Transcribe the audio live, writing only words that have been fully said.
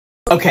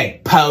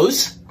Okay,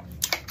 pose.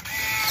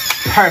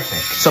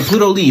 Perfect. So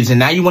Pluto leaves, and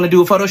now you want to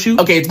do a photo shoot?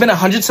 Okay, it's been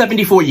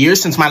 174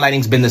 years since my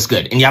lighting's been this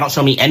good, and y'all don't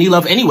show me any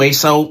love anyway,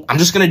 so I'm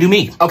just gonna do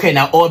me. Okay,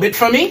 now orbit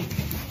for me.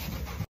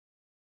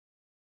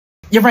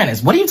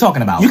 Uranus, what are you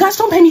talking about? You guys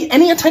don't pay me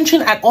any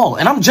attention at all,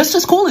 and I'm just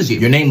as cool as you.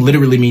 Your name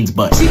literally means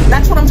butt. See,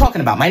 that's what I'm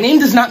talking about. My name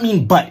does not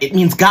mean butt. It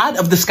means God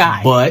of the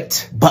sky.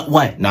 But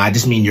what? No, I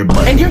just mean your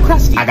butt. And you're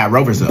crusty. I got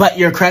rovers, though. But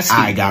you're crusty.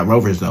 I got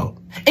rovers, though.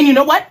 And you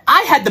know what?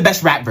 I had the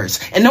best rap verse,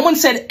 and no one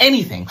said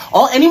anything.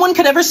 All anyone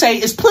could ever say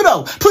is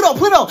Pluto, Pluto,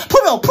 Pluto,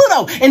 Pluto,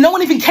 Pluto, and no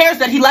one even cares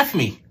that he left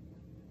me.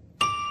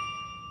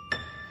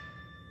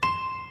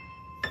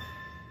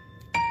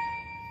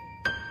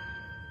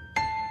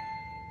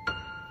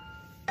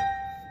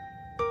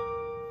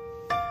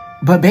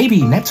 But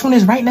baby, Neptune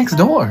is right next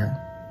door.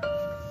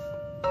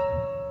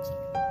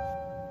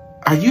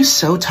 Are you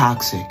so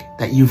toxic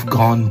that you've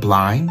gone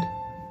blind?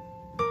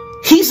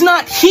 He's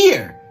not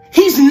here.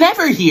 He's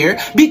never here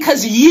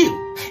because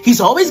you. He's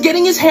always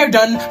getting his hair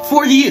done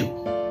for you.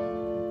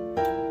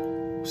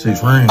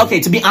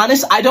 Okay, to be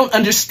honest, I don't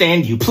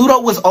understand you.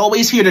 Pluto was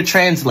always here to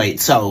translate,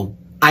 so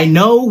I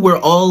know we're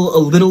all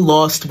a little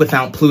lost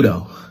without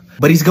Pluto.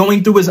 But he's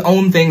going through his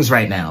own things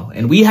right now,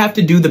 and we have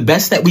to do the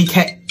best that we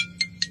can.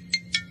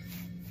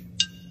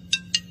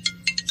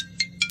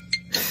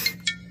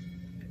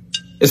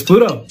 It's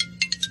Pluto.